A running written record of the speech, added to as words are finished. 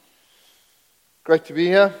Great to be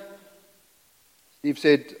here. Steve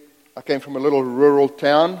said I came from a little rural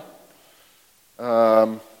town.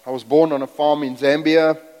 I was born on a farm in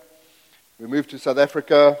Zambia. We moved to South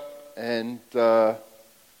Africa and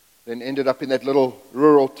then ended up in that little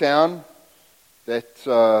rural town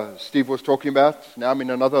that Steve was talking about. Now I'm in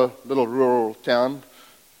another little rural town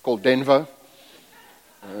called Denver.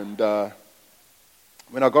 And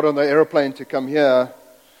when I got on the aeroplane to come here,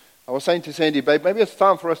 I was saying to Sandy, babe, maybe it's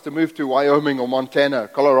time for us to move to Wyoming or Montana.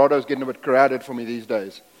 Colorado's getting a bit crowded for me these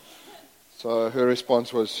days. So her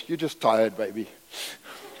response was, you're just tired, baby.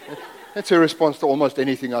 That's her response to almost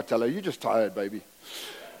anything I tell her. You're just tired, baby.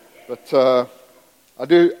 But I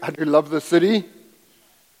do love the city.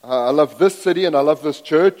 I love this city and I love this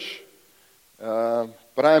church.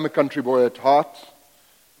 But I am a country boy at heart.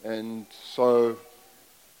 And so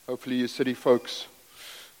hopefully you city folks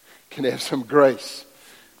can have some grace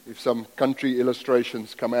if some country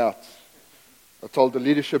illustrations come out. I told the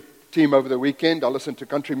leadership team over the weekend I listen to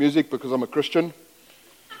country music because I'm a Christian.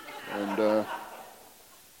 And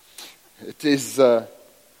it is the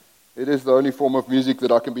only form of music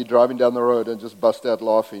that I can be driving down the road and just bust out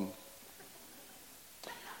laughing.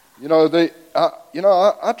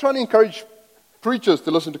 I try and encourage preachers to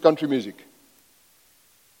listen to country music.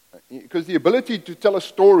 Because the ability to tell a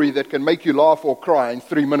story that can make you laugh or cry in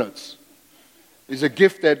 3 minutes is a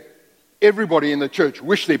gift that everybody in the church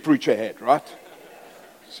wish their preacher had, right?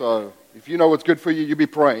 So if you know what's good for you, you be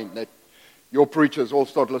praying that your preachers all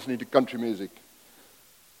start listening to country music.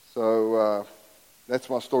 So that's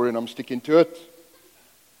my story and I'm sticking to it.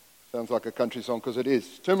 Sounds like a country song because it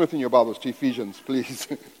is. Turn with in your Bibles to Ephesians, please.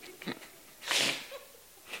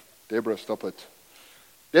 Deborah, stop it.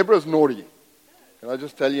 Deborah's naughty. Can I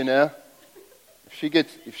just tell you now?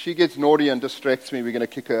 If she gets naughty and distracts me, we're going to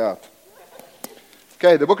kick her out.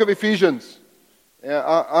 Okay, the book of Ephesians.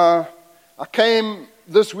 I came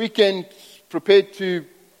this weekend prepared to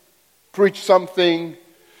preach something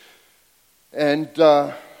and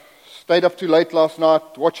stayed up too late last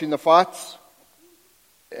night watching the fights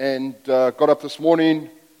and got up this morning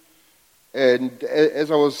and as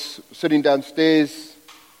I was sitting downstairs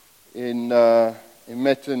in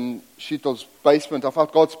Matt and Sheetal's basement, I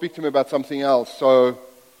felt God speak to me about something else. So,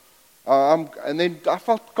 and then I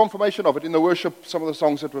felt confirmation of it in the worship, some of the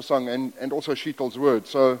songs that were sung, and also Sheetal's word.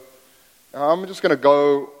 So, I'm just going to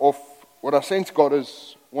go off what I sense God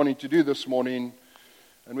is wanting to do this morning,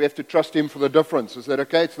 and we have to trust Him for the difference. Is that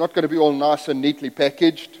okay? It's not going to be all nice and neatly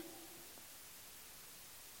packaged.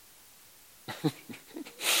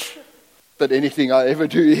 That anything I ever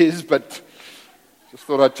do is, but just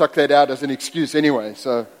thought I'd chuck that out as an excuse anyway.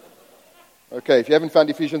 So, okay, if you haven't found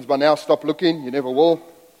Ephesians by now, stop looking. You never will.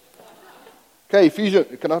 Okay, Ephesians.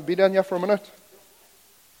 Can I be down here for a minute?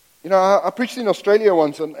 You know, I preached in Australia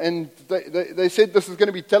once, and they said this is going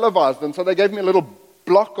to be televised, and so they gave me a little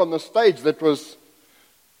block on the stage that was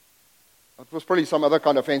probably some other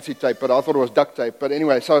kind of fancy tape, but I thought it was duct tape. But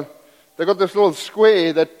anyway, so they got this little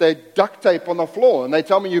square that they duct tape on the floor, and they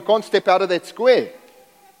tell me you can't step out of that square.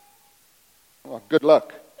 Oh, good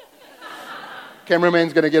luck.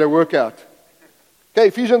 Cameraman's going to get a workout. Okay,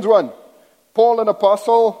 Ephesians 1. Paul, an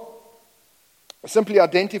apostle, simply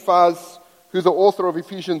identifies who the author of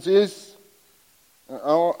Ephesians is.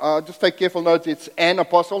 I'll just take careful note, it's an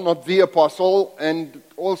apostle, not the apostle. And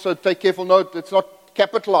also take careful note, it's not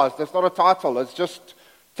capitalized, it's not a title. It's just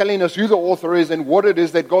telling us who the author is and what it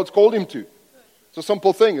is that God's called him to. It's a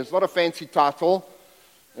simple thing, it's not a fancy title.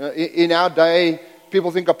 In our day,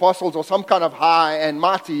 people think apostles are some kind of high and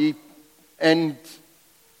mighty, and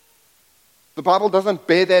the Bible doesn't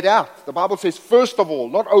bear that out. The Bible says first of all,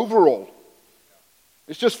 not overall.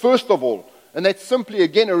 It's just first of all. And that's simply,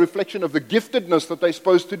 again, a reflection of the giftedness that they're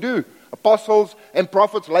supposed to do. Apostles and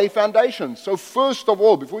prophets lay foundations. So first of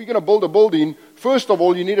all, before you're going to build a building, first of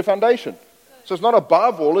all, you need a foundation. So it's not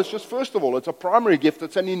above all, it's just first of all. It's a primary gift.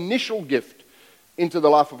 It's an initial gift into the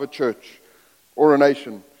life of a church or a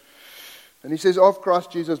nation. And he says, of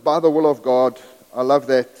Christ Jesus, by the will of God. I love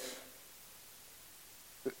that.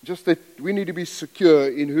 Just that we need to be secure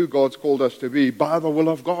in who God's called us to be, by the will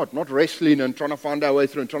of God. Not wrestling and trying to find our way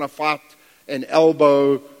through and trying to fight and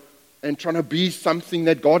elbow and trying to be something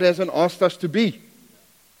that God hasn't asked us to be.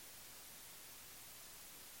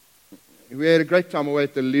 We had a great time away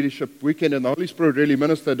at the leadership weekend and the Holy Spirit really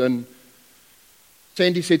ministered, and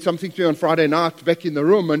Sandy said something to me on Friday night back in the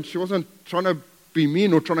room, and she wasn't trying to be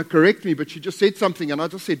mean or trying to correct me, but she just said something, and I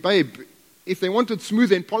just said, babe, if they wanted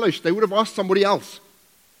smooth and polished, they would have asked somebody else.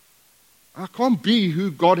 I can't be who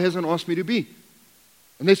God hasn't asked me to be.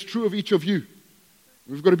 And that's true of each of you.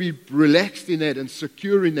 We've got to be relaxed in that and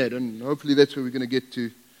secure in that, and hopefully that's where we're going to get to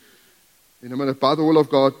in a minute, by the will of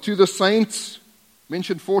God, to the saints,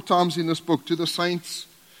 mentioned 4 times in this book, to the saints,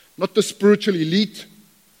 not the spiritual elite,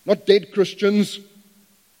 not dead Christians,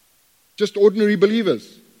 just ordinary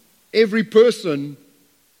believers. Every person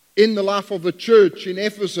in the life of the church in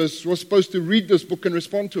Ephesus was supposed to read this book and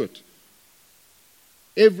respond to it.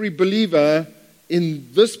 Every believer in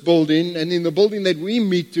this building and in the building that we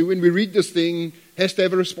meet to when we read this thing has to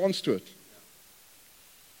have a response to it.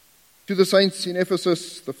 To the saints in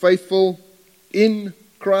Ephesus, the faithful in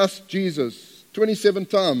Christ Jesus. 27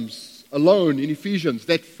 times alone in Ephesians,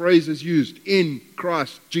 that phrase is used, in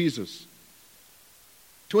Christ Jesus.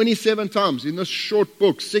 27 times in this short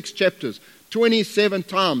book, 6 chapters, 27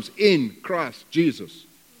 times in Christ Jesus.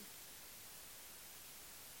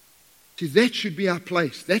 See, that should be our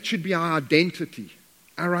place. That should be our identity.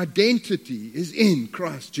 Our identity is in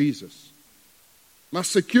Christ Jesus. My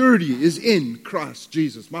security is in Christ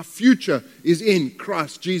Jesus. My future is in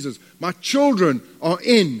Christ Jesus. My children are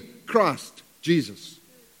in Christ Jesus.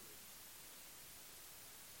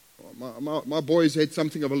 My boy's had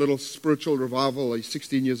something of a little spiritual revival. He's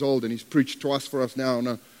 16 years old and he's preached twice for us now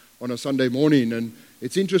on a Sunday morning. And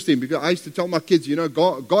it's interesting because I used to tell my kids,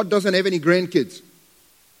 God doesn't have any grandkids.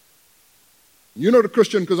 You're not a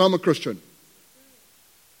Christian because I'm a Christian.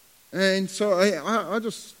 And so I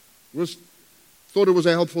just thought it was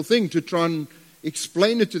a helpful thing to try and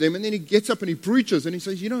explain it to them. And then he gets up and he preaches and he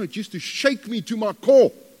says, it used to shake me to my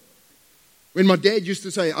core when my dad used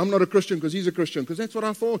to say, I'm not a Christian because he's a Christian, because that's what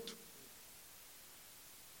I thought.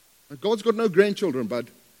 God's got no grandchildren, bud.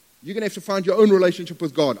 You're going to have to find your own relationship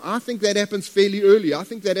with God. I think that happens fairly early. I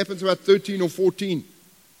think that happens about 13 or 14.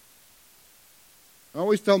 I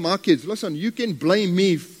always tell my kids, listen, you can blame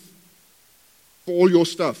me for all your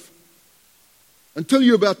stuff until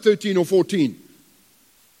you're about 13 or 14.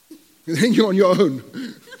 Then you're on your own.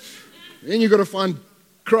 Then you've got to find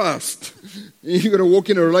Christ. You've got to walk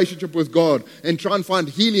in a relationship with God and try and find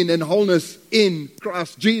healing and wholeness in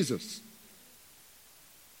Christ Jesus.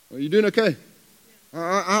 Are you doing okay?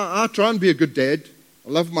 I try and be a good dad.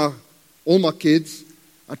 I love all my kids.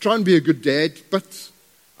 I try and be a good dad, but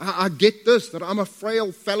I get this, that I'm a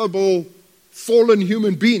frail, fallible, fallen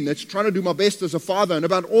human being that's trying to do my best as a father, and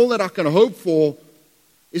about all that I can hope for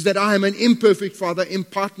is that I am an imperfect father in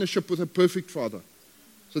partnership with a perfect father.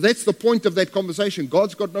 So that's the point of that conversation.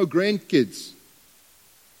 God's got no grandkids.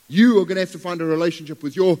 You are going to have to find a relationship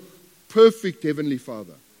with your perfect heavenly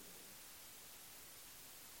Father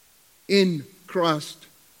in Christ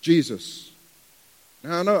Jesus.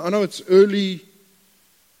 Now, I know it's early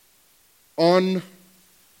on,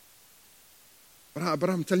 but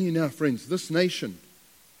I'm telling you now, friends, this nation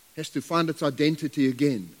has to find its identity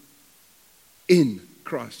again in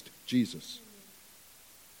Christ Jesus.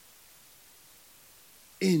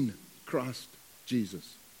 In Christ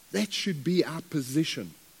Jesus. That should be our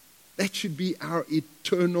position. That should be our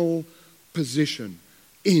eternal position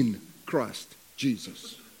in Christ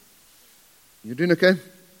Jesus. You doing okay?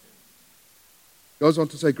 Goes on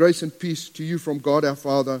to say, grace and peace to you from God our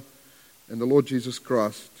Father and the Lord Jesus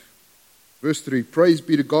Christ. Verse 3, praise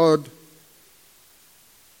be to God.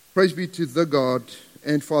 Praise be to the God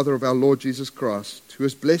and Father of our Lord Jesus Christ, who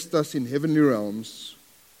has blessed us in heavenly realms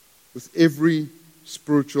with every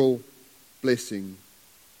spiritual blessing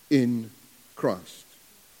in Christ.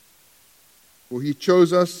 For he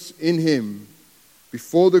chose us in him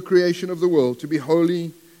before the creation of the world to be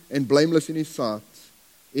holy and blameless in his sight.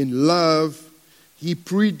 In love, he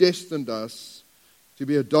predestined us to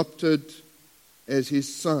be adopted as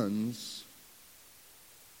his sons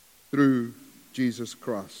through Jesus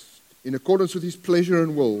Christ, in accordance with his pleasure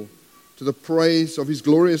and will, to the praise of his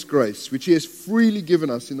glorious grace, which he has freely given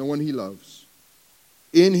us in the one he loves.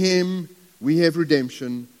 In him we have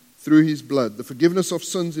redemption through his blood, the forgiveness of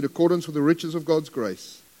sins in accordance with the riches of God's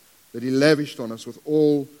grace, that he lavished on us with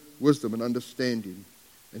all wisdom and understanding.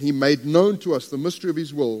 And he made known to us the mystery of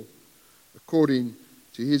his will, according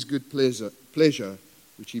to his good pleasure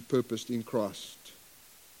which he purposed in Christ,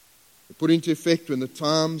 to put into effect when the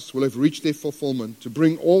times will have reached their fulfillment, to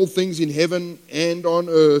bring all things in heaven and on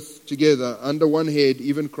earth together under one head,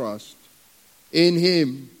 even Christ. In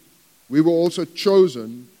him we were also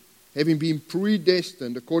chosen, having been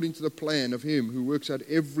predestined according to the plan of him who works out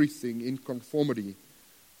everything in conformity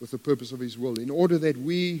with the purpose of his will, in order that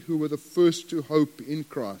we who were the first to hope in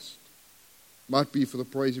Christ might be for the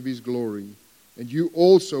praise of his glory. And you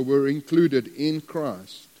also were included in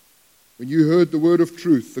Christ when you heard the word of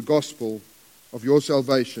truth, the gospel of your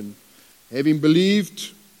salvation. Having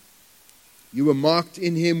believed, you were marked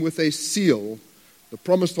in him with a seal, the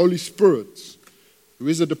promised Holy Spirit, who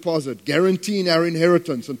is a deposit, guaranteeing our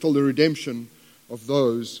inheritance until the redemption of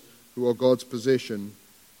those who are God's possession,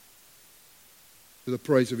 to the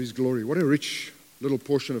praise of His glory. What a rich little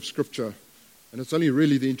portion of Scripture. And it's only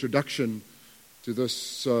really the introduction to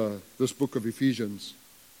this book of Ephesians.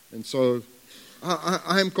 And so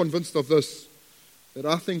I am convinced of this, that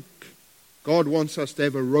I think God wants us to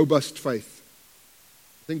have a robust faith.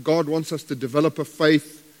 I think God wants us to develop a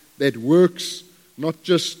faith that works not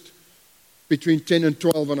just between 10 and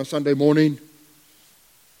 12 on a Sunday morning,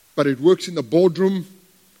 but it works in the boardroom,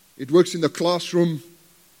 it works in the classroom,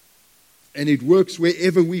 and it works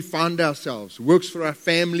wherever we find ourselves. It works for our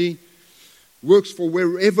family, works for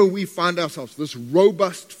wherever we find ourselves. This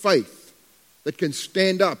robust faith that can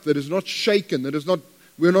stand up, that is not shaken,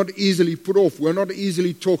 we're not easily put off, we're not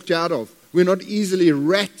easily talked out of, we're not easily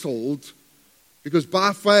rattled, because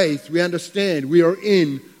by faith we understand we are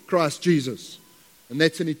in Christ Jesus. And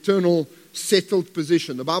that's an eternal, settled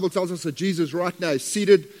position. The Bible tells us that Jesus right now is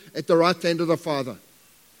seated at the right hand of the Father.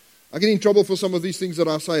 I get in trouble for some of these things that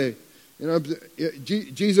I say. You know,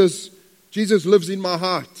 Jesus lives in my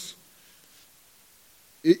heart.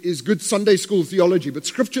 It is good Sunday school theology, but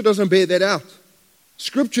Scripture doesn't bear that out.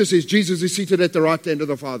 Scripture says Jesus is seated at the right hand of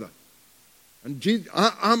the Father. And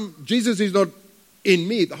Jesus is not in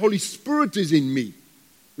me. The Holy Spirit is in me,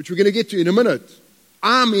 which we're going to get to in a minute.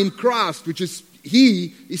 I'm in Christ, which is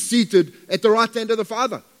He is seated at the right hand of the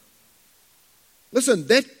Father. Listen,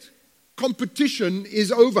 that competition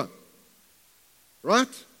is over.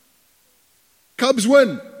 Right? Cubs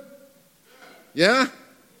win. Yeah?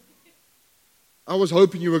 I was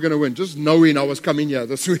hoping you were going to win, just knowing I was coming here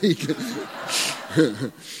this week.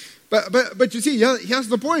 But you see, here's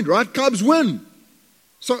the point, right? Cubs win.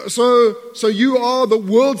 So you are the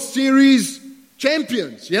World Series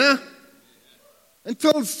champions, yeah?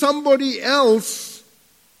 Until somebody else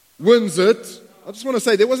wins it. I just want to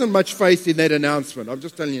say there wasn't much faith in that announcement. I'm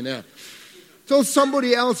just telling you now. Until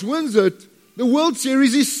somebody else wins it, the World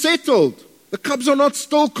Series is settled. The Cubs are not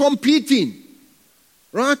still competing.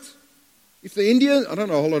 Right? If the Indians, I don't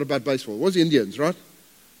know a whole lot about baseball. It was Indians, right?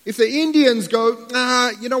 If the Indians go,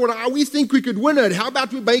 you know what, we think we could win it. How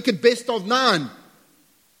about we make it best of 9?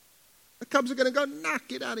 The Cubs are going to go,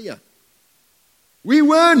 get out of here. We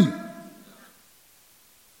win.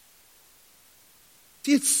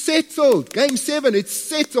 See, it's settled. Game 7, it's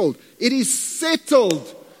settled. It is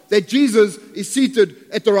settled that Jesus is seated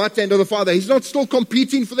at the right hand of the Father. He's not still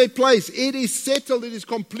competing for that place. It is settled. It is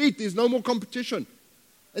complete. There's no more competition.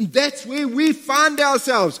 And that's where we find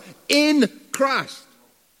ourselves, in Christ.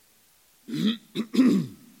 It's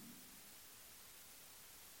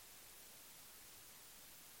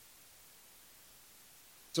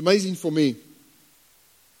amazing for me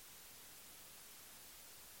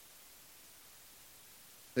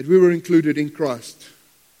that we were included in Christ.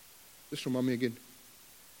 Just remind me again.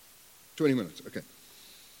 20 minutes, okay.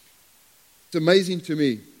 It's amazing to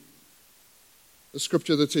me, the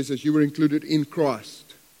scripture that says that you were included in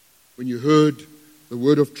Christ when you heard the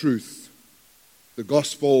word of truth, the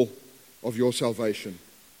gospel of your salvation.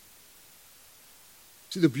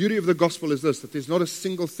 See, the beauty of the gospel is this, that there's not a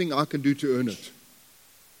single thing I can do to earn it.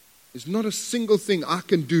 There's not a single thing I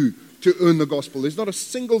can do to earn the gospel. There's not a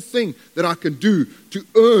single thing that I can do to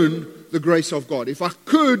earn the grace of God. If I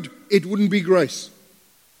could, it wouldn't be grace.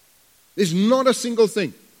 There's not a single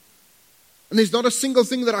thing. And there's not a single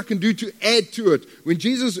thing that I can do to add to it. When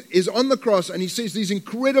Jesus is on the cross and He says these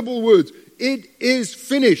incredible words, it is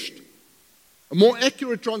finished. A more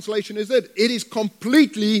accurate translation is that it is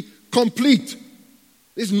completely complete.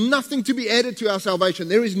 There's nothing to be added to our salvation.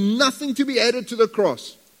 There is nothing to be added to the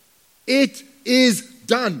cross. It is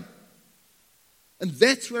done. And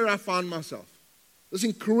that's where I find myself. This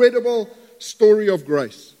incredible story of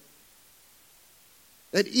grace.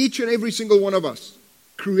 That each and every single one of us,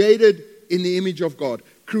 created in the image of God,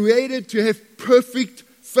 created to have perfect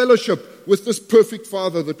fellowship with this perfect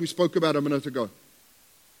Father that we spoke about a minute ago.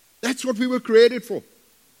 That's what we were created for.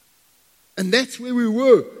 And that's where we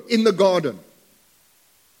were in the garden.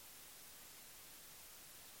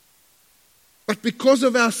 But because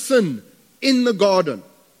of our sin in the garden,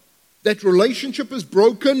 that relationship is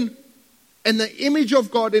broken and the image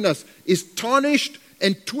of God in us is tarnished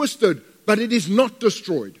and twisted, but it is not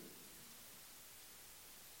destroyed.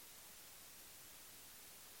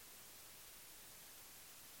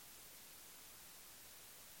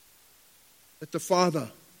 That the Father,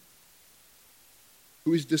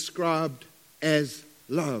 who is described as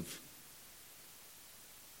love,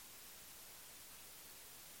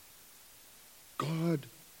 God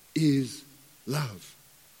is love.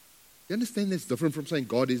 You understand that's different from saying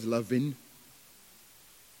God is loving?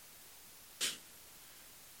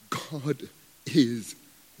 God is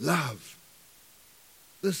love.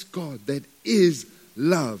 This God that is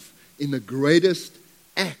love in the greatest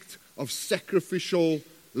act of sacrificial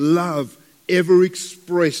love ever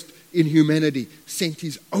expressed in humanity, sent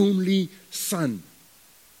His only Son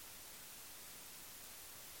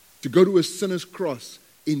to go to a sinner's cross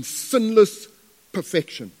in sinless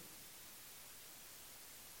perfection.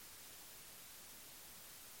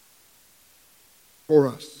 For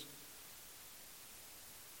us,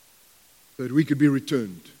 so that we could be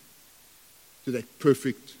returned to that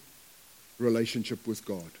perfect relationship with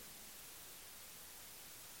God.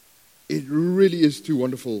 It really is too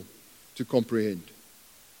wonderful to comprehend.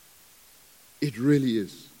 It really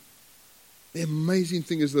is. The amazing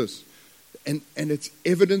thing is this, and it's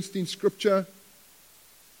evidenced in Scripture,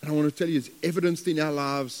 and I want to tell you, it's evidenced in our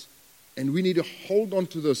lives, and we need to hold on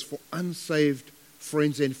to this for unsaved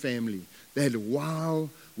friends and family, that while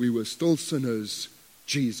we were still sinners,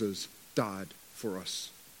 Jesus died for us.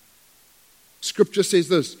 Scripture says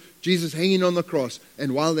this, Jesus hanging on the cross,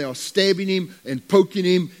 and while they are stabbing Him and poking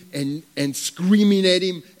Him and screaming at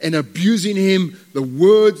Him and abusing Him, the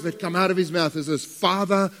words that come out of His mouth is this,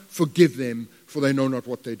 Father, forgive them, for they know not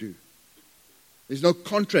what they do. There's no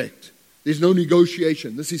contract. There's no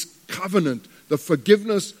negotiation. This is covenant, the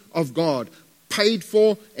forgiveness of God, paid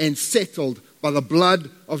for and settled by the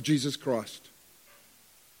blood of Jesus Christ.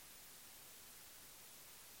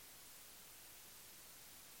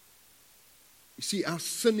 You see, our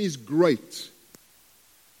sin is great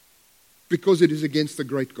because it is against the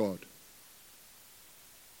great God.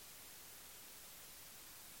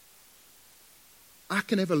 I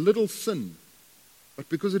can have a little sin, but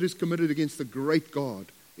because it is committed against the great God,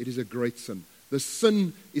 it is a great sin. The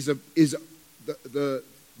sin is the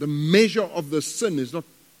measure of the sin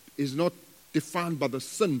is not defined by the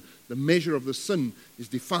sin. The measure of the sin is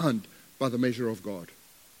defined by the measure of God.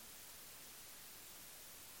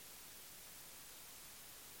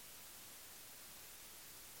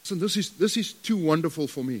 So this is too wonderful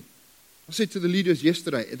for me. I said to the leaders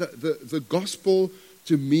yesterday, the gospel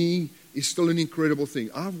to me is still an incredible thing.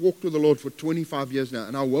 I've walked with the Lord for 25 years now,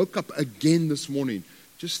 and I woke up again this morning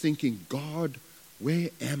just thinking, God, where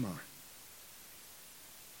am I?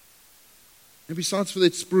 And besides for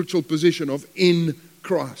that spiritual position of in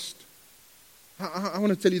Christ, I want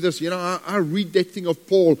to tell you this. I read that thing of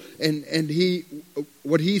Paul, and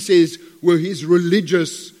what he says were his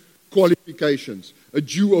religious qualifications. A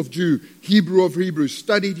Jew of Jew, Hebrew of Hebrew,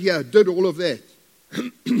 studied here, did all of that.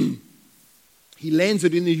 He lands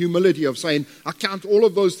it in the humility of saying, I count all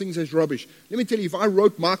of those things as rubbish. Let me tell you, if I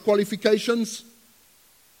wrote my qualifications,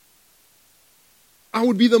 I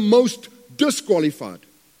would be the most disqualified.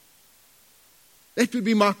 That would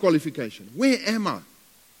be my qualification. Where am I?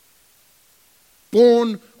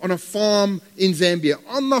 Born on a farm in Zambia.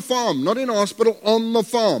 On the farm, not in a hospital, on the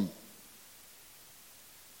farm.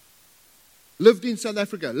 Lived in South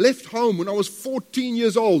Africa. Left home when I was 14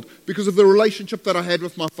 years old because of the relationship that I had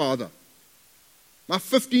with my father. My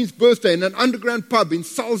 15th birthday in an underground pub in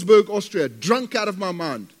Salzburg, Austria. Drunk out of my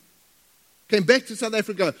mind. Came back to South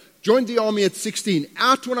Africa. Joined the army at 16.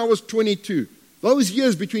 Out when I was 22. Those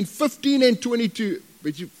years between 15 and 22,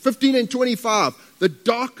 between 15 and 25, the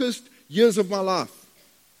darkest years of my life.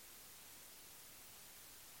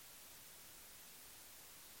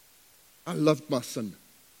 I loved my sin.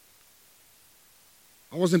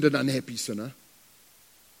 I wasn't an unhappy sinner.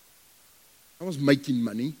 I was making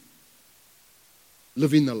money,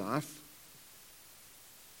 living the life.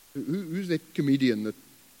 Who's that comedian that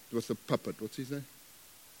with the puppet? What's his name?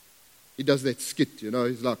 He does that skit,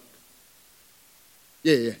 he's like,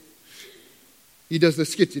 yeah. He does the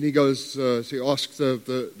skit and he goes, so he asks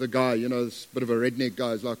the guy, this bit of a redneck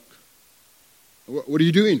guy, he's like, what are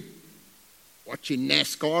you doing? Watching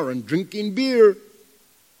NASCAR and drinking beer.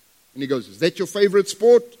 And he goes, is that your favorite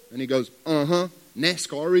sport? And he goes,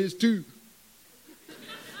 NASCAR is too.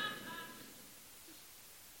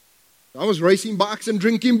 I was racing bikes and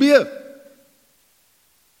drinking beer.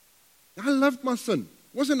 I loved my sin.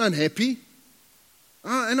 Wasn't unhappy.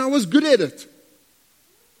 And I was good at it.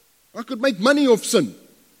 I could make money off sin.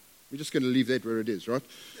 We're just going to leave that where it is, right?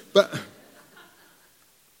 But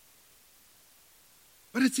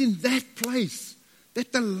it's in that place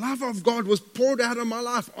that the love of God was poured out of my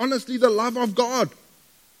life. Honestly, the love of God.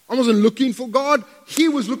 I wasn't looking for God. He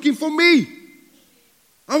was looking for me.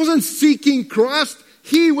 I wasn't seeking Christ.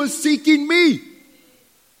 He was seeking me.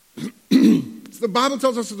 The Bible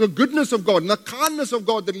tells us the goodness of God and the kindness of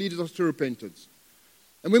God that leads us to repentance.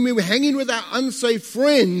 And when we were hanging with our unsaved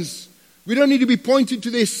friends, we don't need to be pointing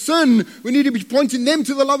to their sin. We need to be pointing them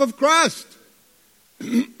to the love of Christ.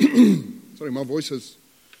 Sorry, my voice has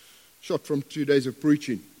shot from 2 days of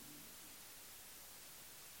preaching.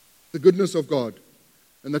 the goodness of God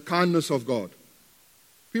and the kindness of God.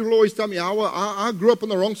 People always tell me, I grew up on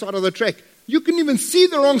the wrong side of the track. You couldn't even see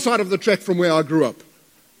the wrong side of the track from where I grew up.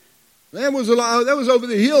 That was over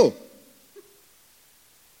the hill.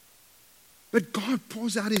 But God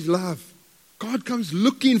pours out His love. God comes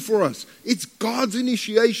looking for us. It's God's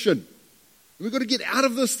initiation. We've got to get out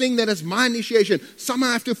of this thing that is my initiation. Somehow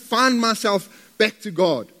I have to find myself back to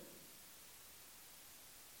God.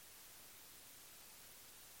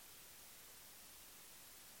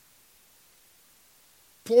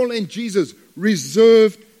 Paul and Jesus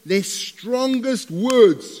reserved their strongest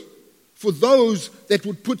words for those that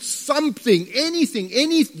would put something, anything,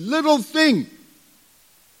 any little thing.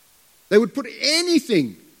 They would put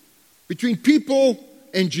anything between people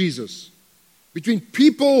and Jesus, between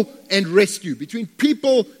people and rescue, between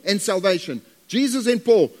people and salvation. Jesus and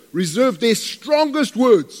Paul reserved their strongest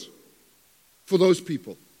words for those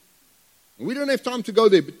people. And we don't have time to go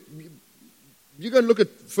there, but you go and look at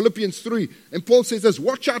Philippians 3, and Paul says this: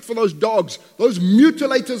 watch out for those dogs, those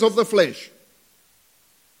mutilators of the flesh.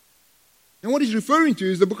 And what he's referring to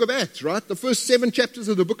is the book of Acts, right? The first 7 chapters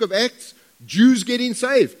of the book of Acts, Jews getting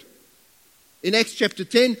saved. In Acts chapter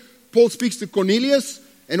 10, Paul speaks to Cornelius,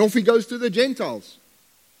 and off he goes to the Gentiles.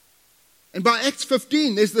 And by Acts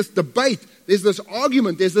 15, there's this debate, there's this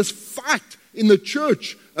argument, there's this fight in the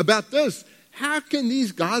church about this. How can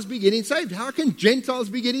these guys be getting saved? How can Gentiles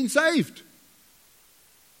be getting saved?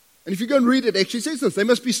 And if you go and read it, it actually says this: they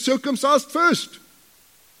must be circumcised first.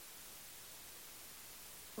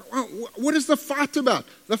 What is the fight about?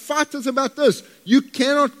 The fight is about this: you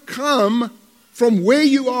cannot come from where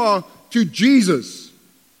you are to Jesus.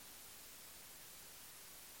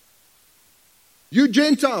 You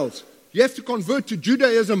Gentiles, you have to convert to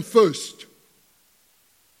Judaism first.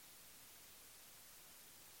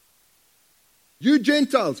 You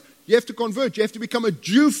Gentiles, you have to convert. You have to become a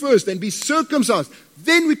Jew first and be circumcised.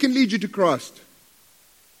 Then we can lead you to Christ.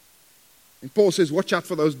 And Paul says, watch out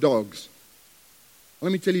for those dogs.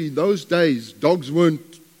 Let me tell you, in those days, dogs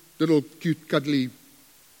weren't little cute, cuddly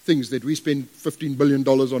things that we spend $15 billion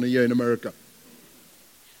on a year in America.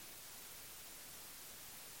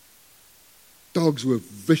 Dogs were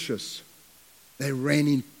vicious. They ran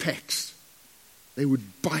in packs. They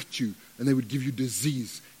would bite you and they would give you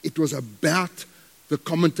disease. It was about, the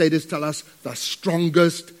commentators tell us, the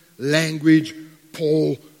strongest language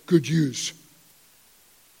Paul could use.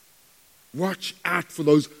 Watch out for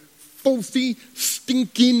those filthy,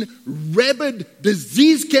 stinking, rabid,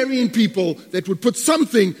 disease-carrying people that would put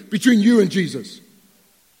something between you and Jesus.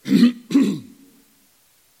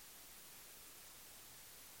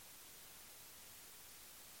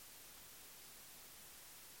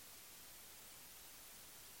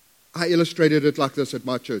 I illustrated it like this at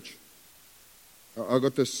my church. I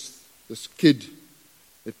got this kid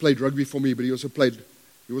that played rugby for me, but he was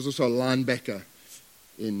also a linebacker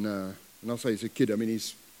in, and I'll say he's a kid, I mean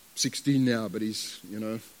he's 16 now, but he's,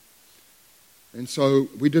 And so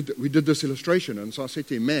we did this illustration, and so I said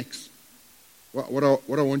to him, Max, what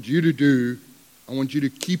I want you to do, I want you to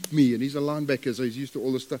keep me, and he's a linebacker, so he's used to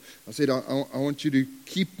all this stuff. I said, I want you to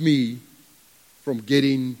keep me from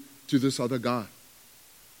getting to this other guy.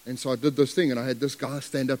 And so I did this thing, and I had this guy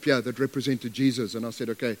stand up here that represented Jesus, and I said,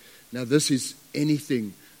 okay, now this is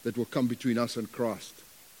anything that will come between us and Christ.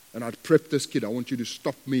 And I'd prepped this kid, I want you to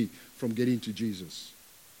stop me from getting to Jesus.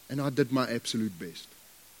 And I did my absolute best.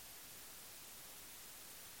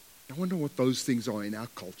 I wonder what those things are in our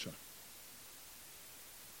culture.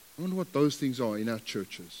 I wonder what those things are in our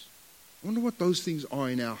churches. I wonder what those things are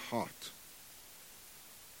in our heart.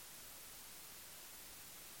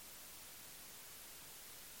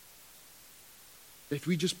 That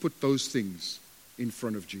we just put those things in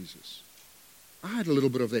front of Jesus. I had a little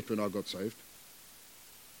bit of that when I got saved.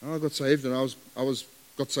 I got saved, and I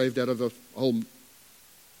got saved out of the whole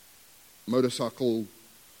motorcycle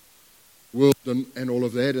world and all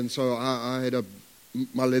of that. And so I had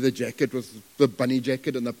my leather jacket with the bunny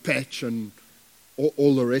jacket and the patch and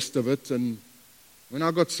all the rest of it. And when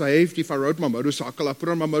I got saved, if I rode my motorcycle, I put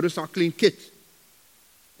on my motorcycling kit.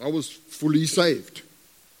 I was fully saved.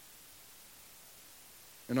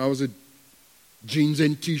 And I was a jeans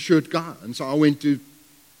and t-shirt guy. And so I went to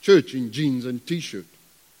church in jeans and t-shirt.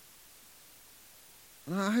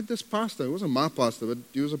 And I had this pastor. It wasn't my pastor, but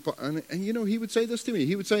he was and he would say this to me.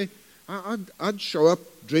 He would say, I'd show up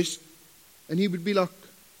dressed, and he would be like,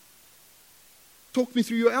 talk me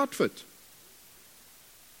through your outfit.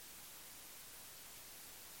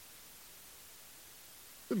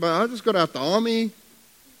 But I just got out the army.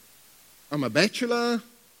 I'm a bachelor.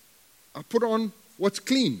 I put on what's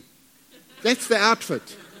clean. That's the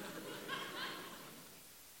outfit.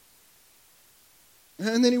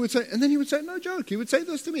 And then he would say, no joke, he would say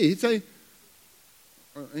this to me. He'd say,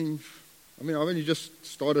 I mean, I've only just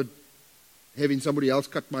started having somebody else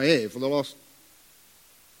cut my hair. For the last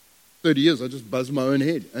 30 years, I just buzzed my own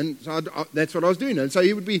head. And so that's what I was doing. And so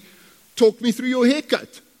he would be, talk me through your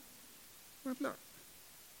haircut. I'm like, no.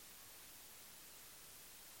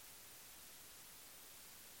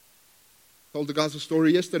 Told the guys a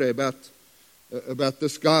story yesterday about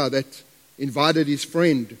this guy that invited his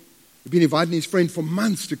friend. He'd been inviting his friend for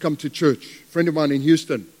months to come to church. A friend of mine in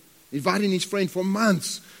Houston. Inviting his friend for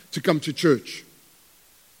months to come to church.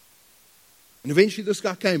 And eventually this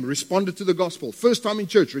guy came, responded to the gospel. First time in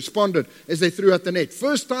church, responded as they threw out the net.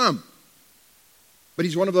 First time. But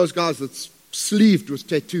he's one of those guys that's sleeved with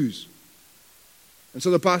tattoos. And so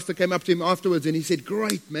the pastor came up to him afterwards and he said,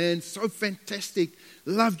 great man, so fantastic.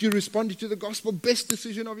 Loved you responding to the gospel. Best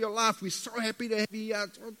decision of your life. We're so happy to have you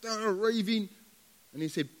out. Raving. And he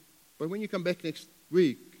said, but when you come back next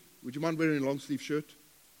week, would you mind wearing a long sleeve shirt?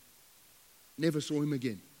 Never saw him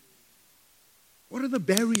again. What are the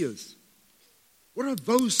barriers? What are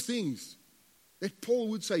those things that Paul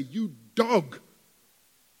would say, you dog,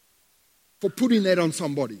 for putting that on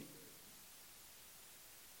somebody?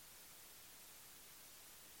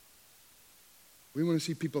 We want to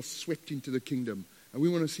see people swept into the kingdom. And we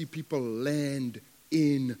want to see people land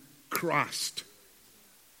in Christ.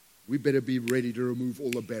 We better be ready to remove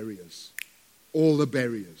all the barriers. All the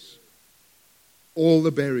barriers. All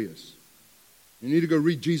the barriers. You need to go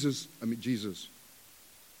read Jesus.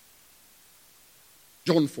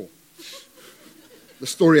 John 4. The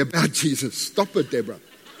story about Jesus. Stop it, Deborah.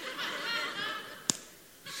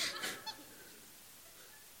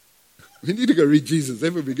 We need to go read Jesus.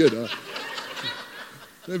 That would be good, huh?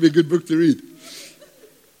 That would be a good book to read.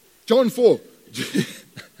 John 4.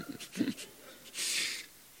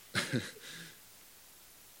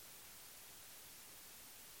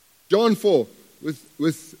 John 4,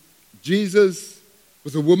 with Jesus,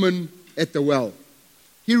 with a woman at the well.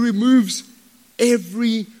 He removes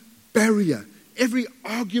every barrier, every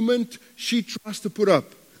argument she tries to put up.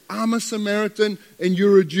 I'm a Samaritan and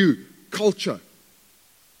you're a Jew. Culture,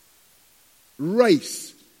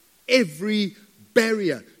 race, every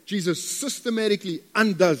barrier. Jesus systematically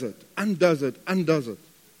undoes it.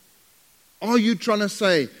 Are you trying to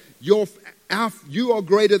say you are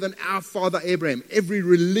greater than our father Abraham? Every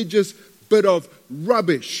religious bit of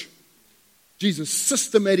rubbish, Jesus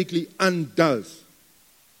systematically undoes.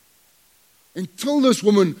 Until this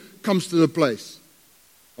woman comes to the place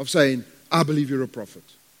of saying, I believe you're a prophet.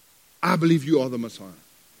 I believe you are the Messiah.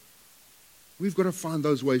 We've got to find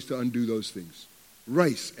those ways to undo those things.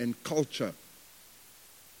 Race and culture.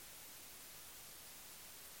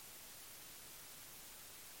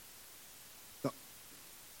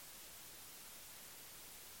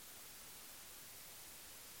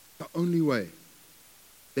 The only way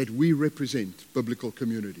that we represent biblical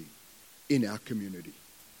community in our community.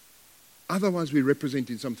 Otherwise, we're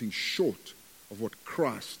representing something short of what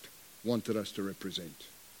Christ wanted us to represent.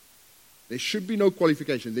 There should be no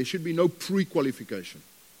qualification. There should be no pre-qualification.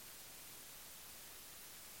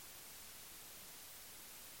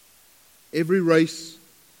 Every race,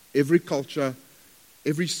 every culture,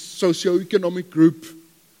 every socioeconomic group,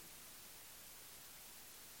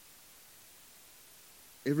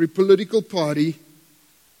 every political party,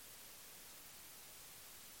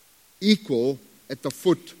 equal at the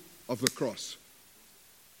foot of the cross.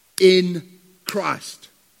 In Christ.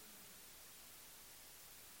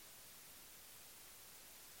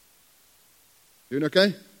 Doing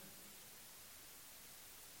okay?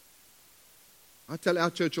 I tell our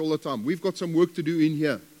church all the time, we've got some work to do in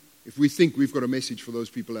here if we think we've got a message for those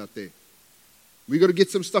people out there. We've got to get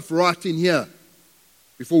some stuff right in here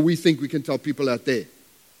before we think we can tell people out there.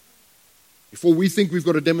 Before we think we've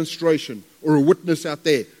got a demonstration or a witness out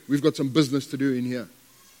there, we've got some business to do in here.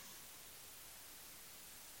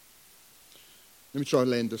 Let me try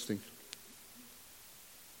and land this thing.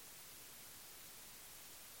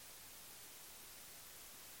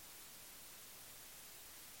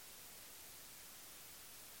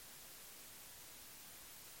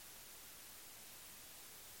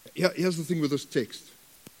 Here's the thing with this text.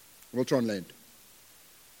 We'll try and land.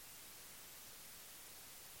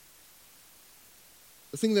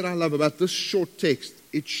 The thing that I love about this short text,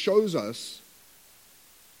 it shows us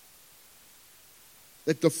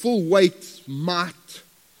that the full weight, might,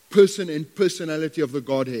 person and personality of the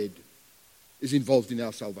Godhead is involved in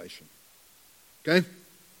our salvation. Okay?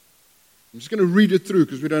 I'm just going to read it through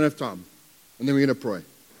because we don't have time. And then we're going to pray.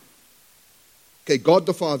 Okay, God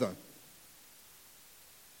the Father.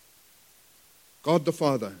 God the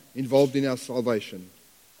Father involved in our salvation.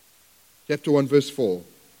 Chapter 1, verse 4.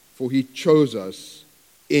 For he chose us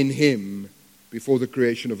in him before the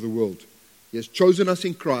creation of the world. He has chosen us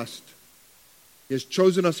in Christ. He has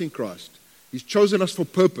chosen us in Christ. He's chosen us for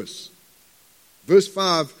purpose. Verse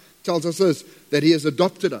 5 tells us this, that he has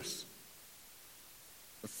adopted us.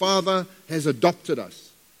 The Father has adopted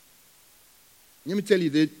us. Let me tell you,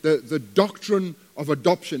 the doctrine of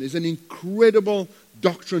adoption is an incredible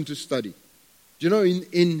doctrine to study. You know,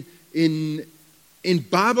 in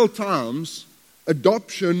Bible times,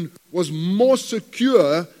 adoption was more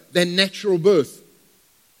secure than natural birth.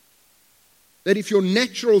 That if your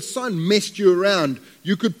natural son messed you around,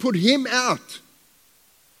 you could put him out.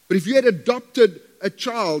 But if you had adopted a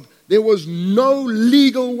child, there was no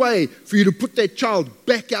legal way for you to put that child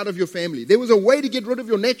back out of your family. There was a way to get rid of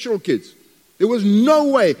your natural kids. There was no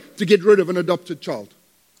way to get rid of an adopted child.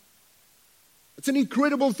 It's an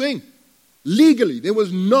incredible thing. Legally, there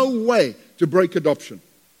was no way to break adoption.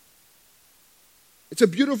 It's a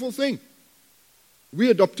beautiful thing.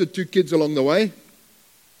 We adopted 2 kids along the way.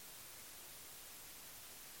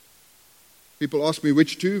 People ask me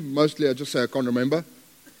which 2. Mostly I just say I can't remember.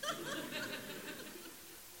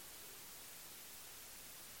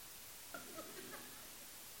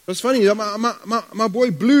 It's funny, my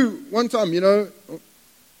boy Blue, one time,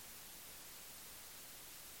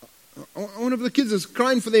 one of the kids is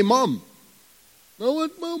crying for their mom. I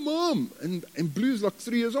want my mom. And Blue's like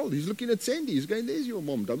 3 years old. He's looking at Sandy. He's going, there's your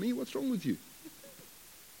mom, dummy. What's wrong with you?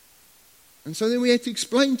 And so then we had to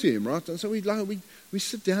explain to him, right? And so we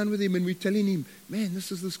sit down with him and we're telling him, man,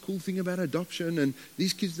 this is this cool thing about adoption, and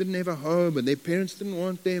these kids didn't have a home and their parents didn't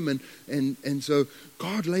want them, and so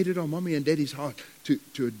God laid it on mommy and daddy's heart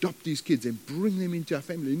to adopt these kids and bring them into our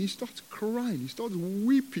family. And he starts crying. He starts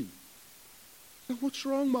weeping. I'm like, what's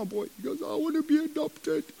wrong, my boy? He goes, I want to be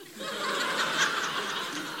adopted.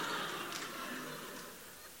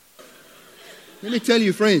 Let me tell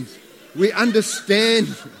you, friends, we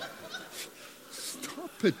understand.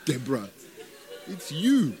 Stop it, Deborah. It's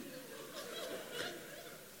you.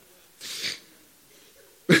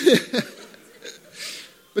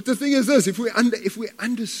 But the thing is this, if we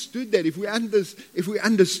understood that, if we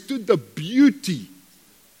understood the beauty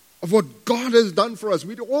of what God has done for us,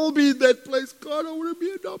 we'd all be in that place. God, I want to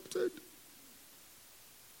be adopted.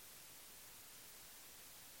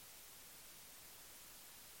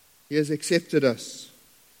 He has accepted us.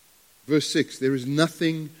 Verse 6, there is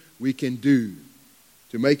nothing we can do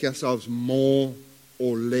to make ourselves more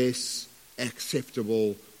or less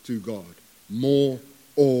acceptable to God. More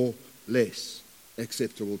or less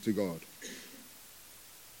acceptable to God.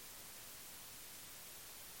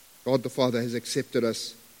 God the Father has accepted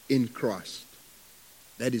us in Christ.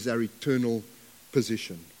 That is our eternal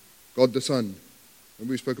position. God the Son, when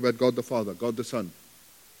we spoke about God the Father, God the Son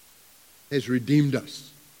has redeemed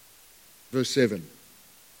us. Verse 7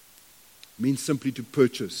 means simply to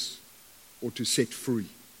purchase or to set free.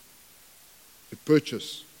 To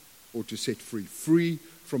purchase or to set free. Free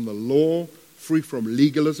from the law, free from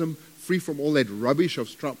legalism, free from all that rubbish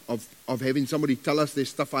of having somebody tell us there's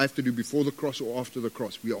stuff I have to do before the cross or after the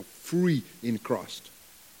cross. We are free in Christ.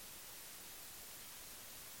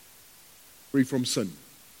 Free from sin.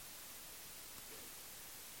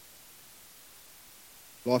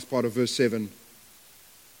 Last part of verse 7.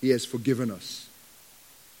 He has forgiven us.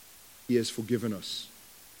 He has forgiven us.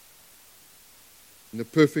 In the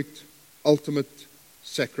perfect, ultimate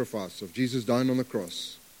sacrifice of Jesus dying on the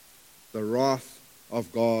cross, the wrath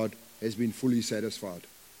of God has been fully satisfied.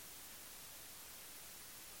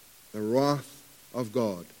 The wrath of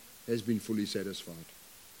God has been fully satisfied.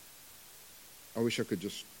 I wish I could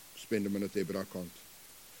just spend a minute there, but I can't.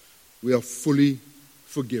 We are fully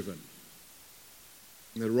forgiven.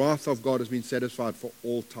 And the wrath of God has been satisfied for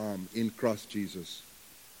all time in Christ Jesus.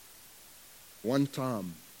 One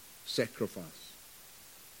time sacrifice.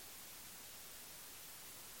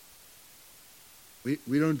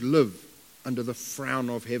 We don't live under the frown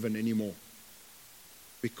of heaven anymore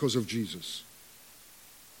because of Jesus.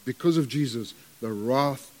 Because of Jesus, the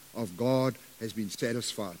wrath of God has been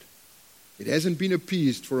satisfied. It hasn't been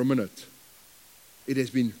appeased for a minute. It has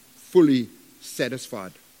been fully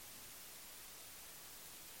satisfied.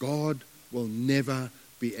 God will never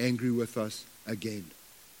be angry with us again.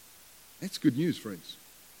 That's good news, friends.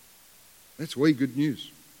 That's way good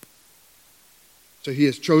news. So he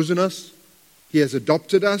has chosen us. He has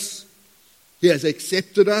adopted us. He has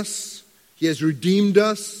accepted us. He has redeemed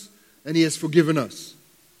us. And he has forgiven us.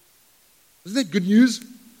 Isn't that good news?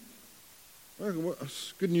 Well,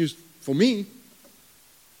 it's good news for me.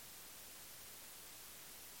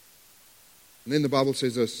 And then the Bible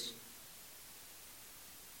says this.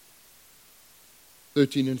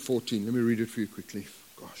 13 and 14. Let me read it for you quickly.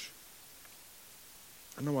 Gosh.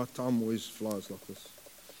 I know our time always flies like this.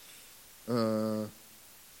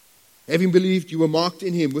 Having believed, you were marked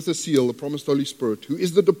in him with a seal, the promised Holy Spirit, who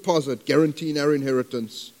is the deposit guaranteeing our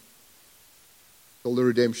inheritance till the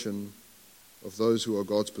redemption of those who are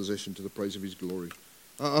God's possession to the praise of his glory.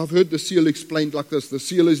 I've heard the seal explained like this. The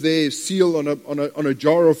seal is there, seal on a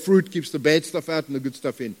jar of fruit, keeps the bad stuff out and the good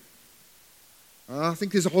stuff in. I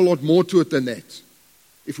think there's a whole lot more to it than that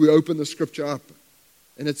if we open the scripture up.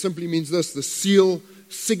 And it simply means this: the seal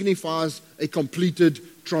signifies a completed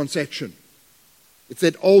transaction. It's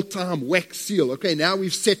that old-time wax seal. Okay, now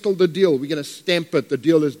we've settled the deal. We're going to stamp it. The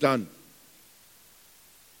deal is done.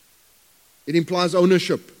 It implies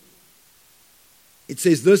ownership. It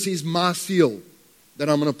says, this is my seal that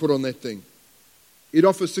I'm going to put on that thing. It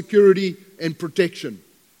offers security and protection.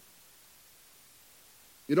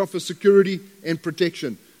 It offers security and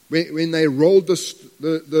protection. When they rolled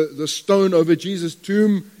the stone over Jesus'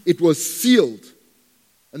 tomb, it was sealed.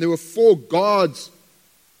 And there were 4 guards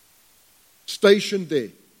stationed there.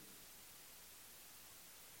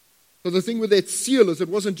 So the thing with that seal is it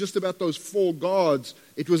wasn't just about those 4 guards.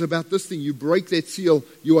 It was about this thing. You break that seal,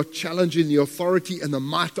 you are challenging the authority and the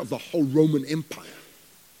might of the whole Roman Empire.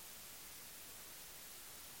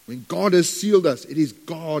 When God has sealed us, it is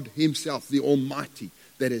God himself, the Almighty,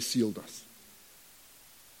 that has sealed us.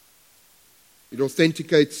 It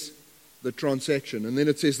authenticates the transaction. And then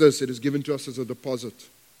it says this: it is given to us as a deposit.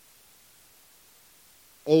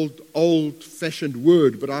 Old-fashioned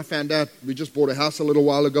word, but I found out, we just bought a house a little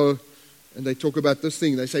while ago, and they talk about this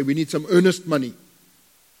thing. They say we need some earnest money.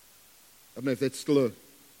 I don't know if that's still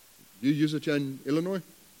you use it here in Illinois?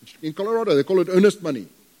 In Colorado, they call it earnest money.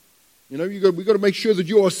 You know, we've got to make sure that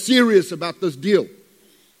you are serious about this deal.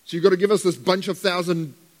 So you've got to give us this bunch of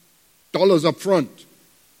 $1,000 up front.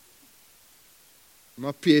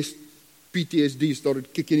 My PTSD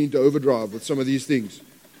started kicking into overdrive with some of these things.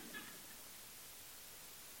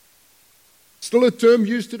 Still a term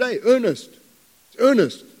used today, earnest. It's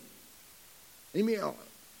earnest.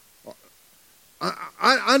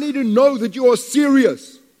 I need to know that you are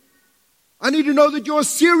serious. I need to know that you are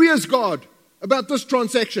serious, God, about this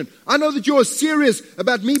transaction. I know that you are serious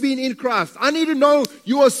about me being in Christ. I need to know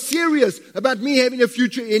you are serious about me having a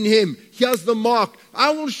future in him. Here's the mark.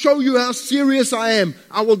 I will show you how serious I am.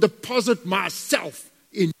 I will deposit myself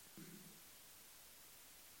in you.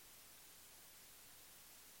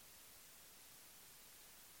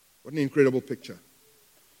 What an incredible picture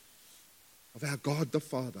of how God the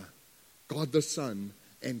Father, God the Son,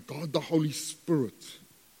 and God the Holy Spirit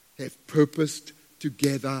have purposed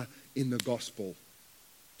together in the gospel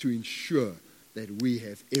to ensure that we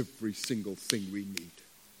have every single thing we need.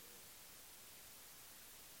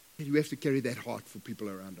 And you have to carry that heart for people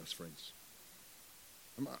around us, friends.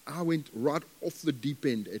 I went right off the deep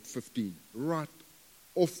end at 15. Right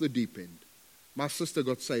off the deep end. My sister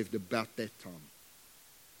got saved about that time.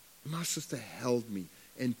 My sister held me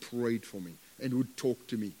and prayed for me and would talk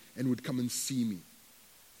to me and would come and see me.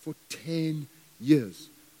 For 10 years,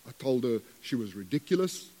 I told her she was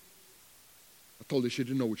ridiculous. I told her she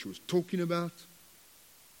didn't know what she was talking about.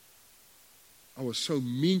 I was so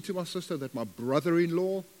mean to my sister that my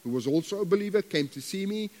brother-in-law, who was also a believer, came to see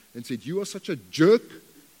me and said, "You are such a jerk.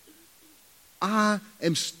 I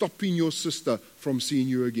am stopping your sister from seeing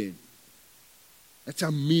you again." That's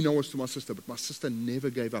how mean I was to my sister. But my sister never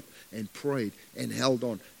gave up and prayed and held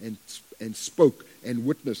on and spoke and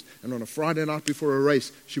witnessed. And on a Friday night before a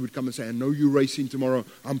race, she would come and say, "I know you're racing tomorrow.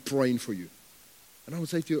 I'm praying for you." And I would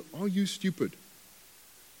say to her, "Are you stupid?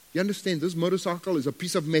 You understand, this motorcycle is a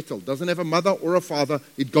piece of metal. Doesn't have a mother or a father.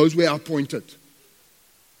 It goes where I point it."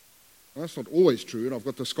 Well, that's not always true, and I've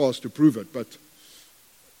got the scars to prove it. But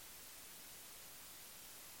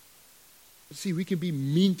see, we can be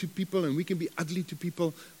mean to people and we can be ugly to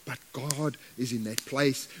people, but God is in that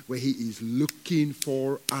place where He is looking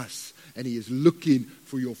for us, and He is looking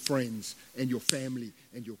for your friends and your family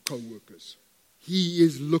and your co-workers. He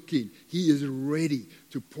is looking. He is ready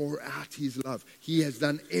to pour out His love. He has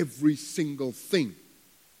done every single thing.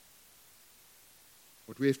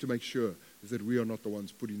 What we have to make sure is that we are not the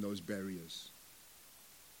ones putting those barriers.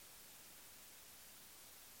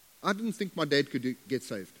 I didn't think my dad could get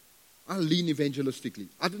saved. I lean evangelistically.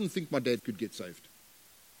 I didn't think my dad could get saved.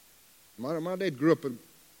 My dad grew up,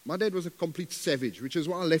 my dad was a complete savage, which is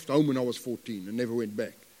why I left home when I was 14 and never went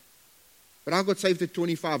back. But I got saved at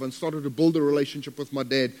 25 and started to build a relationship with my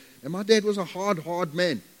dad. And my dad was a hard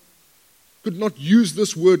man. Could not use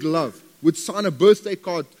this word love. Would sign a birthday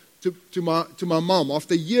card to my mom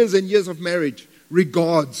after years and years of marriage.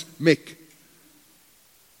 "Regards, Mick."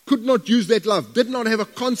 could not use that love, did not have a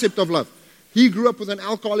concept of love. He grew up with an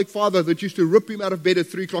alcoholic father that used to rip him out of bed at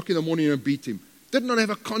 3 o'clock in the morning and beat him. Did not have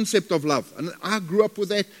a concept of love. And I grew up with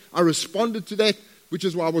that. I responded to that, which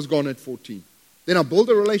is why I was gone at 14. Then I built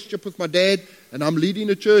a relationship with my dad, and I'm leading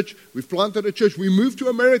a church. We've planted a church. We moved to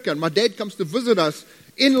America, and my dad comes to visit us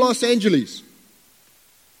in Los Angeles.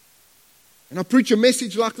 And I preach a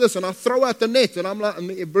message like this, and I throw out the net, and I'm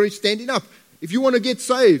very standing up. If you want to get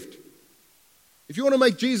saved, if you want to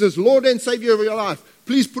make Jesus Lord and Savior of your life,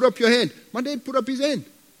 please put up your hand. My dad put up his hand.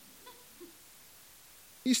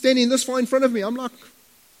 He's standing this far in front of me. I'm like,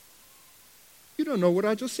 you don't know what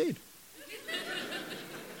I just said.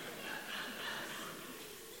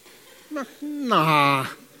 I'm like, nah.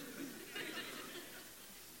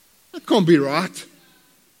 That can't be right.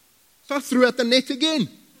 So I threw out the net again.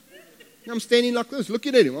 I'm standing like this,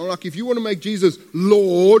 looking at him. I'm like, if you want to make Jesus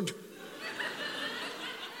Lord,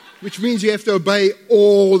 which means you have to obey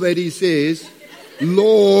all that he says,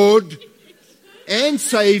 Lord and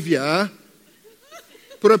Savior,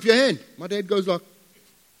 put up your hand. My dad goes like,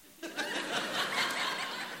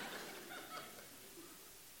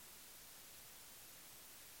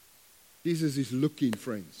 Jesus is looking,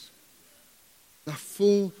 friends. The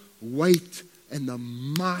full weight and the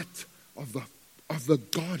might of the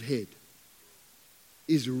Godhead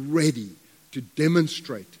is ready to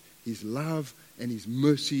demonstrate his love and his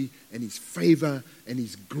mercy and his favor and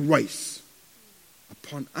his grace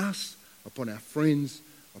upon us, upon our friends,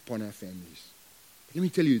 upon our families. Let me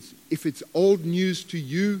tell you, if it's old news to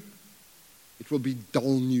you, it will be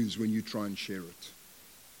dull news when you try and share it.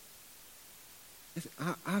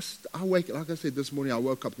 I wake, like I said this morning, I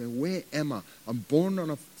woke up going, where am I? I'm born on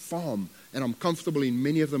a farm and I'm comfortable in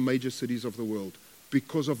many of the major cities of the world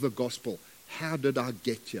because of the gospel. How did I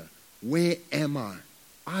get here? Where am I?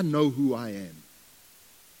 I know who I am.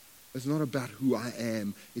 It's not about who I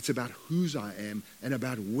am. It's about whose I am and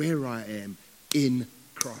about where I am in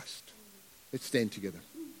Christ. Let's stand together.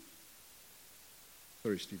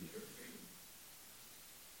 Sorry, Stevie.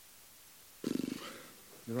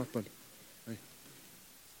 You're right, bud. Hey.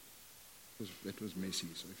 That was messy,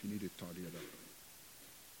 so if you need to tidy it up.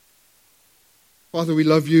 Father, we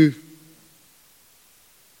love you.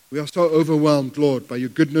 We are so overwhelmed, Lord, by your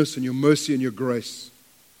goodness and your mercy and your grace.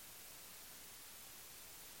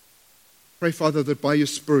 Pray, Father, that by your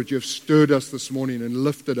Spirit you have stirred us this morning and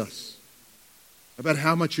lifted us about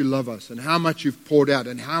how much you love us and how much you've poured out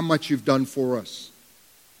and how much you've done for us.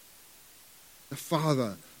 The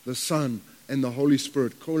Father, the Son, and the Holy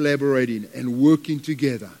Spirit collaborating and working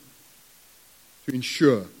together to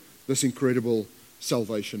ensure this incredible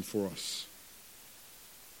salvation for us.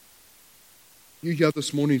 You're here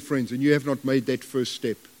this morning, friends, and you have not made that first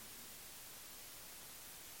step.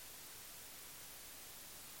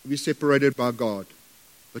 We're separated by God,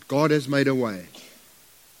 but God has made a way.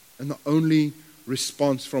 And the only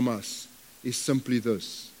response from us is simply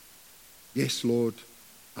this. Yes, Lord,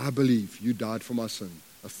 I believe you died for my sin.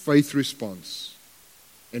 A faith response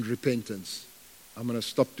and repentance. I'm going to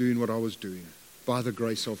stop doing what I was doing by the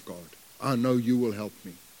grace of God. I know you will help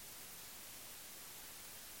me.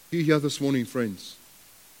 You're here this morning, friends,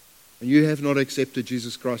 and you have not accepted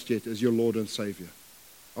Jesus Christ yet as your Lord and Savior.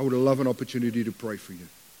 I would love an opportunity to pray for you.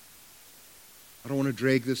 I don't want to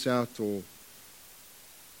drag this out or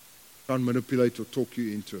try and manipulate or talk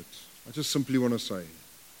you into it. I just simply want to say,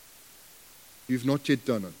 you've not yet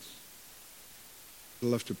done it. I'd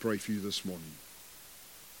love to pray for you this morning.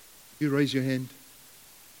 You raise your hand.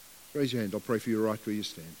 Raise your hand. I'll pray for you right where you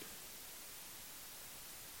stand.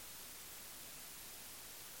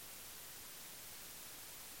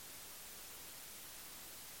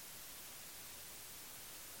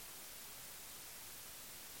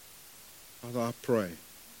 Father, I pray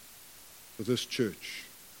for this church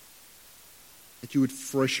that you would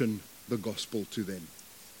freshen the gospel to them.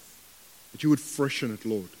 That you would freshen it,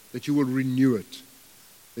 Lord. That you would renew it.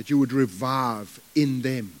 That you would revive in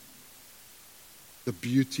them the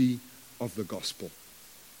beauty of the gospel.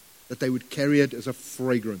 That they would carry it as a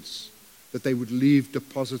fragrance. That they would leave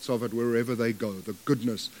deposits of it wherever they go. The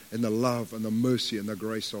goodness and the love and the mercy and the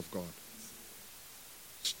grace of God.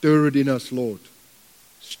 Stir it in us, Lord.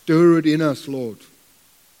 Stir it in us, Lord.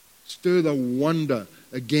 Stir the wonder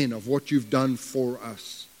again of what you've done for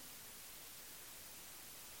us.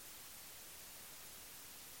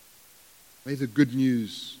 May the good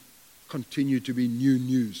news continue to be new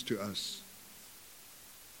news to us.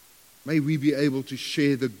 May we be able to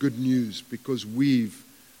share the good news because we've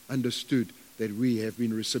understood that we have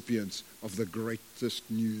been recipients of the greatest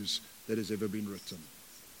news that has ever been written.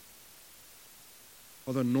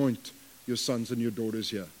 Father, anoint your sons and your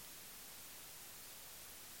daughters here.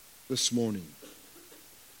 this morning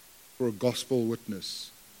for a gospel witness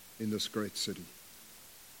in this great city.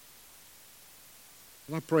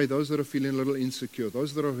 And I pray those that are feeling a little insecure,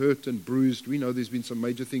 those that are hurt and bruised, we know there's been some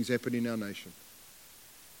major things happening in our nation.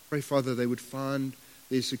 Pray, Father, they would find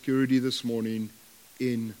their security this morning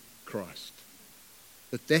in Christ.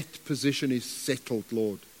 That position is settled,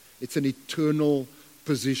 Lord. It's an eternal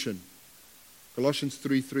position. Colossians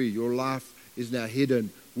 3:3, your life is now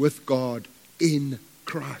hidden with God in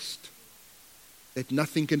Christ. That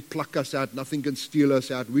nothing can pluck us out, nothing can steal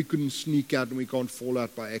us out. We couldn't sneak out and we can't fall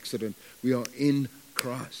out by accident. We are in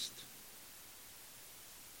Christ.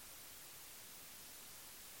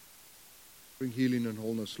 Bring healing and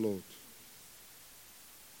wholeness, Lord.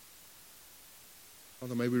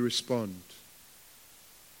 Father, may we respond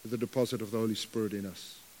to the deposit of the Holy Spirit in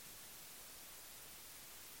us.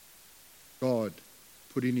 God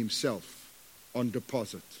putting himself on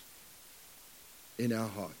deposit in our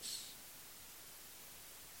hearts,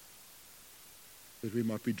 that we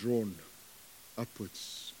might be drawn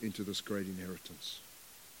upwards into this great inheritance.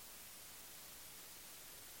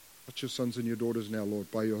 Touch your sons and your daughters now,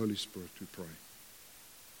 Lord, by your Holy Spirit, we pray.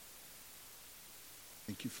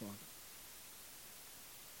 Thank you, Father.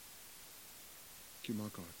 Thank you, my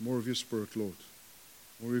God. More of your Spirit, Lord.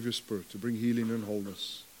 More of your Spirit to bring healing and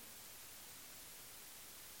wholeness.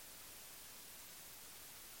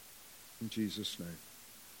 In Jesus' name.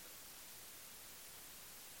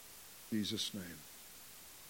 In Jesus' name.